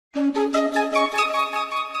I'm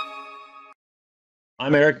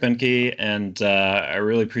Erik Benke, and I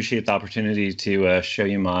really appreciate the opportunity to show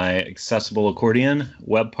you my accessible accordion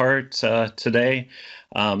web part today.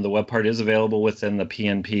 The web part is available within the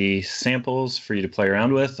PnP samples for you to play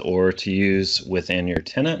around with or to use within your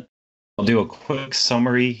tenant. I'll do a quick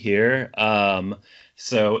summary here.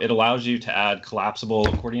 So it allows you to add collapsible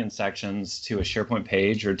accordion sections to a SharePoint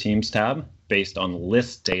page or Teams tab based on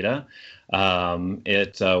list data.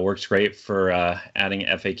 It works great for adding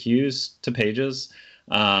FAQs to pages.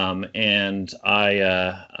 So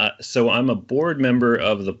I'm a board member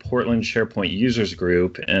of the Portland SharePoint users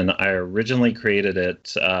group, and I originally created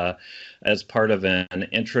it as part of an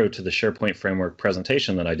intro to the SharePoint framework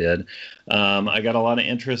presentation that I did. I got a lot of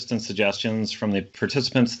interest and suggestions from the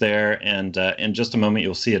participants there, and in just a moment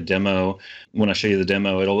you'll see a demo. When I show you the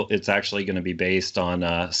demo, it's actually going to be based on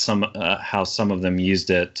how some of them used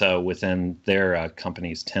it within their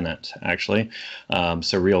company's tenant, actually.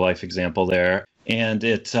 So real life example there. And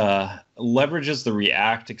it leverages the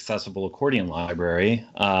react-accessible-accordion library.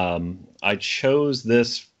 I chose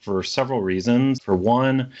this for several reasons. For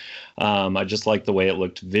one, I just like the way it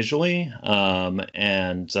looked visually,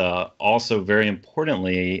 and also very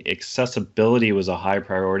importantly, accessibility was a high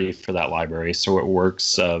priority for that library. So it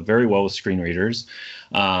works very well with screen readers,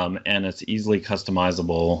 and it's easily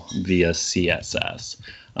customizable via CSS.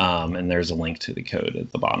 And there's a link to the code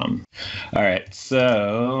at the bottom. All right,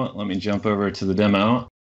 so let me jump over to the demo.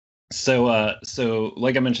 So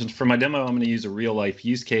like I mentioned, for my demo, I'm going to use a real-life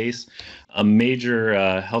use case. A major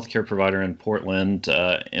healthcare provider in Portland,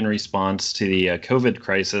 in response to the COVID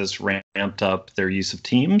crisis, ramped up their use of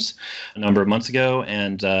Teams a number of months ago,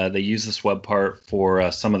 and they use this web part for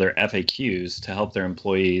some of their FAQs to help their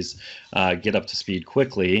employees get up to speed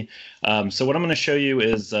quickly. So what I'm going to show you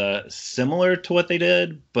is similar to what they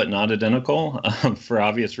did, but not identical for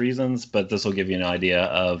obvious reasons, but this will give you an idea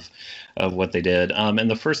of what they did. And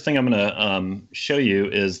the first thing I'm going to show you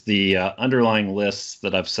is the underlying lists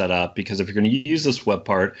that I've set up, because if you're going to use this web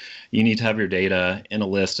part, you need to have your data in a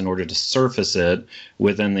list in order to surface it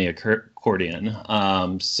within the accordion.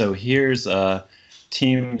 So here's a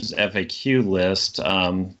Teams FAQ list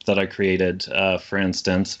that I created, for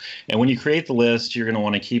instance. And when you create the list, you're going to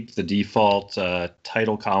want to keep the default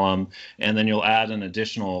title column, and then you'll add an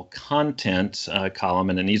additional content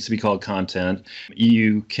column, and it needs to be called content.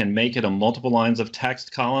 You can make it a multiple lines of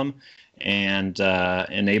text column and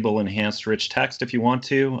enable enhanced rich text if you want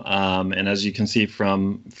to. And as you can see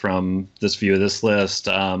from this view of this list,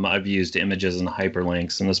 I've used images and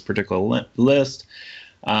hyperlinks in this particular list.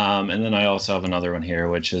 And then I also have another one here,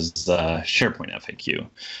 which is SharePoint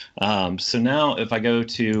FAQ. So now if I go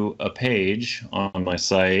to a page on my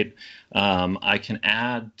site, I can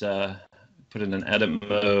add, put it in edit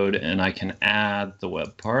mode, and I can add the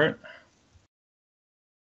web part.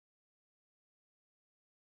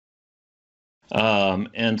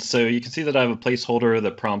 And so you can see that I have a placeholder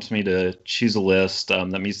that prompts me to choose a list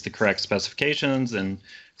that meets the correct specifications, and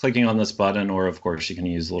clicking on this button, or of course you can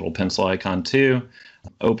use the little pencil icon too,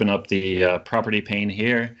 open up the property pane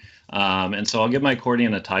here. And so I'll give my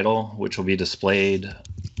accordion a title, which will be displayed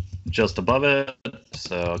just above it.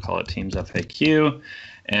 So I'll call it Teams FAQ.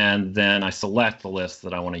 And then I select the list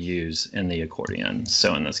that I want to use in the accordion.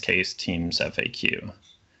 So in this case, Teams FAQ.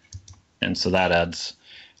 And so that adds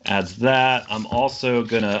that. I'm also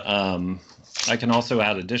gonna, I can also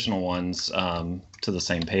add additional ones to the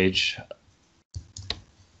same page.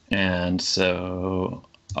 And so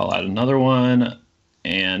I'll add another one.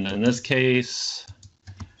 And in this case,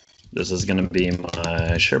 this is gonna be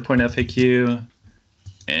my SharePoint FAQ.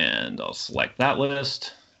 And I'll select that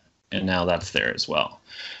list. And now that's there as well.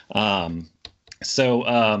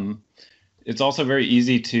 It's also very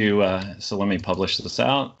easy to, so let me publish this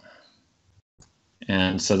out.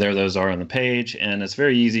 And so there those are on the page, and it's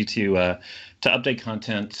very easy to update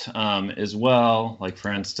content as well. Like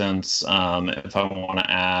for instance, if I want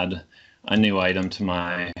to add a new item to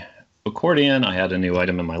my accordion, I add a new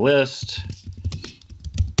item in my list.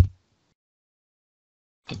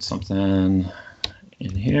 Put something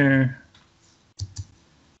in here.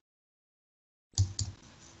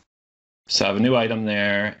 So I have a new item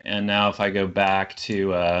there, and now if I go back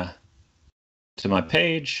to my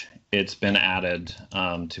page, it's been added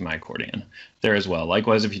to my accordion there as well.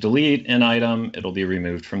 Likewise, if you delete an item, it'll be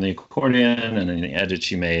removed from the accordion, and then the edits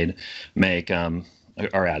you make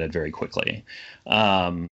are added very quickly.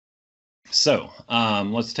 Let's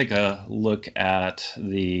take a look at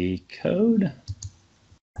the code.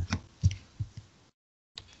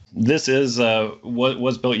 This is what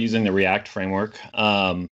was built using the React framework.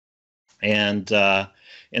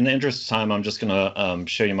 in the interest of time, I'm just going to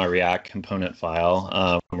show you my React component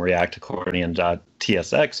file,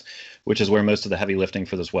 react-accordion.tsx, which is where most of the heavy lifting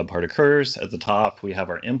for this web part occurs. At the top, we have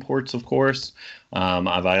our imports, of course.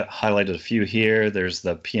 I've highlighted a few here. There's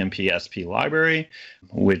the PnP SP library,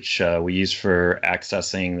 which we use for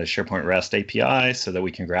accessing the SharePoint REST API so that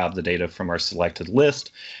we can grab the data from our selected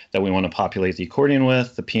list that we want to populate the accordion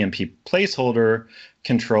with. The PnP placeholder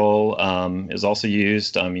control is also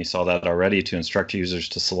used. You saw that already, to instruct users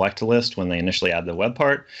to select a list when they initially add the web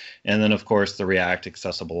part. And then, of course, the React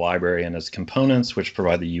accessible library and its components, which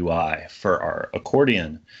provide the UI for our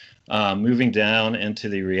accordion. Moving down into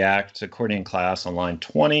the React accordion class on line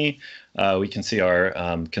 20, we can see our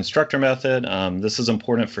constructor method. This is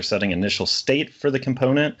important for setting initial state for the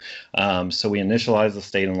component. So we initialize the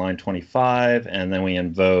state in line 25, and then we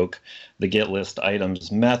invoke the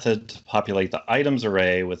getListItems method to populate the items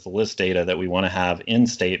array with the list data that we want to have in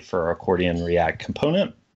state for our accordion React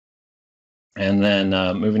component. And then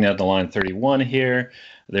moving down to line 31 here,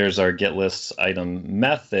 there's our getListItem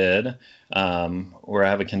method, where I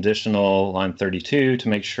have a conditional line 32 to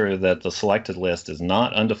make sure that the selected list is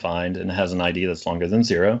not undefined and has an ID that's longer than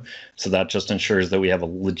 0. So that just ensures that we have a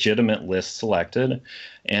legitimate list selected.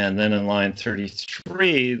 And then in line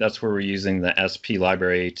 33, that's where we're using the SP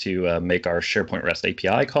library to make our SharePoint REST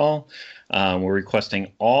API call. We're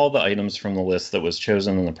requesting all the items from the list that was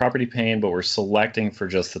chosen in the property pane, but we're selecting for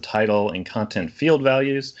just the title and content field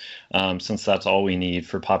values, since that's all we need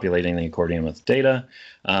for populating the accordion with data.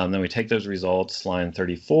 Then we take those results, line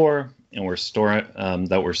 34, and we're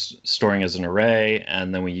storing as an array,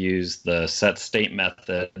 and then we use the setState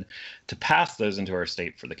method to pass those into our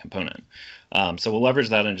state for the component. So we'll leverage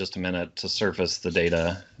that in just a minute to surface the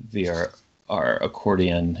data via our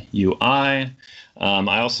accordion UI.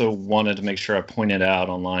 I also wanted to make sure I pointed out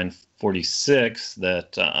on line 46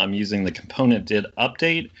 that I'm using the component did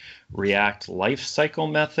update React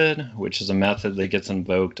lifecycle method, which is a method that gets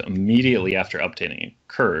invoked immediately after updating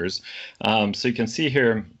occurs. So you can see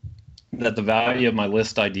here that the value of my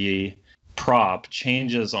list ID prop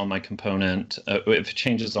changes on my component. If it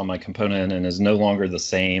changes on my component and is no longer the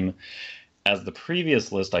same as the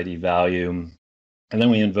previous list ID value, and then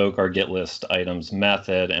we invoke our getListItems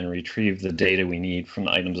method and retrieve the data we need from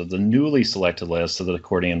the items of the newly selected list, so that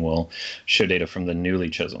accordion will show data from the newly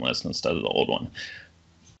chosen list instead of the old one.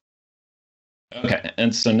 Okay,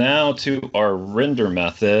 and so now to our render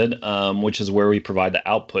method, which is where we provide the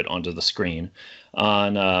output onto the screen.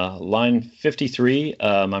 On line 53,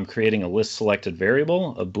 I'm creating a list selected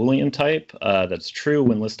variable, a Boolean type that's true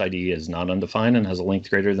when list ID is not undefined and has a length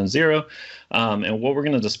greater than 0. And what we're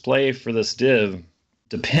going to display for this div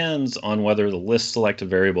depends on whether the list selected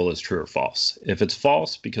variable is true or false. If it's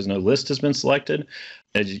false, because no list has been selected,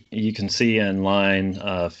 as you can see in line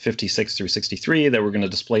 56 through 63, that we're going to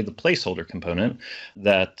display the placeholder component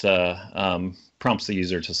that prompts the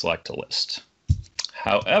user to select a list.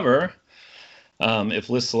 However, if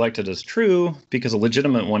list selected is true, because a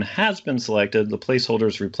legitimate one has been selected, the placeholder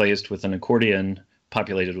is replaced with an accordion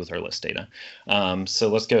populated with our list data. So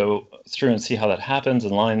let's go through and see how that happens.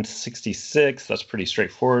 In line 66, that's pretty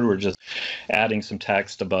straightforward. We're just adding some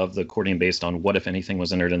text above the accordion based on what, if anything,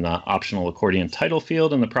 was entered in the optional accordion title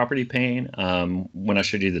field in the property pane. When I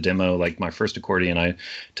showed you the demo, like my first accordion, I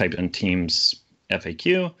typed in Teams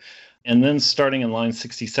FAQ. And then starting in line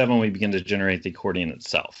 67, we begin to generate the accordion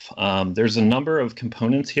itself. There's a number of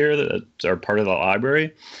components here that are part of the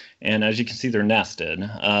library. And as you can see, they're nested.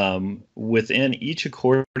 Within each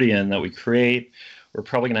accordion that we create, we're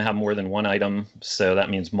probably going to have more than one item. So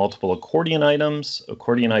that means multiple accordion items.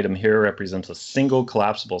 Accordion item here represents a single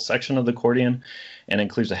collapsible section of the accordion and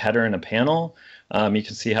includes a header and a panel. You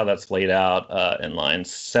can see how that's laid out in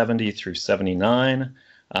lines 70 through 79.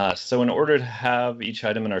 So in order to have each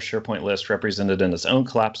item in our SharePoint list represented in its own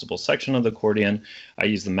collapsible section of the accordion, I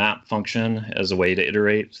use the map function as a way to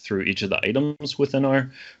iterate through each of the items within our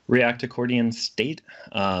React accordion state.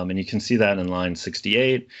 And you can see that in line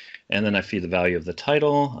 68. And then I feed the value of the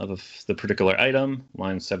title of the particular item,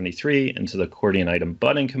 line 73, into the accordion item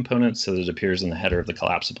button component so that it appears in the header of the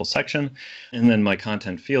collapsible section. And then my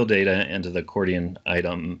content field data into the accordion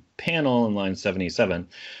item panel in line 77.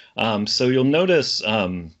 So you'll notice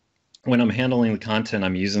when I'm handling the content,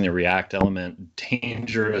 I'm using the React element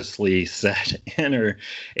dangerously set inner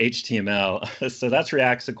HTML. So that's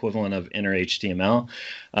React's equivalent of inner HTML.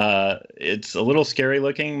 It's a little scary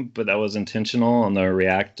looking, but that was intentional on the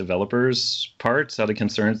React developers' parts out of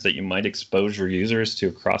concerns that you might expose your users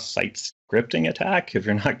to cross-site scripting attack if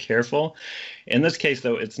you're not careful. In this case,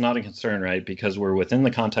 though, it's not a concern, right? Because we're within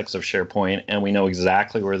the context of SharePoint and we know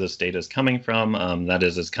exactly where this data is coming from. That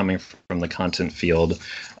is, it's coming from the content field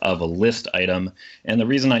of a list item. And the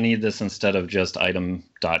reason I need this instead of just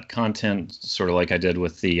item.content, sort of like I did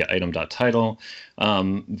with the item.title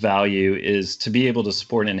value, is to be able to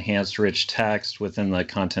support enhanced rich text within the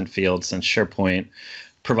content field, since SharePoint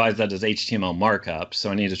provides that as HTML markup.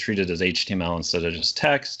 So I need to treat it as HTML instead of just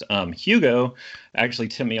text. Hugo actually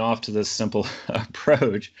tipped me off to this simple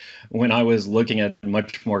approach when I was looking at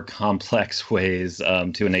much more complex ways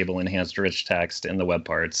to enable enhanced rich text in the web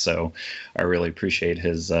parts. So I really appreciate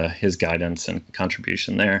his guidance and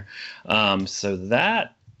contribution there. So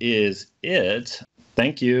that is it.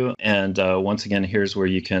 Thank you. And once again, here's where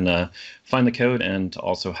you can find the code and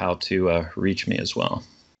also how to reach me as well.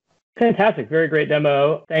 Fantastic. Very great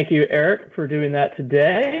demo. Thank you, Erik, for doing that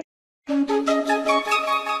today.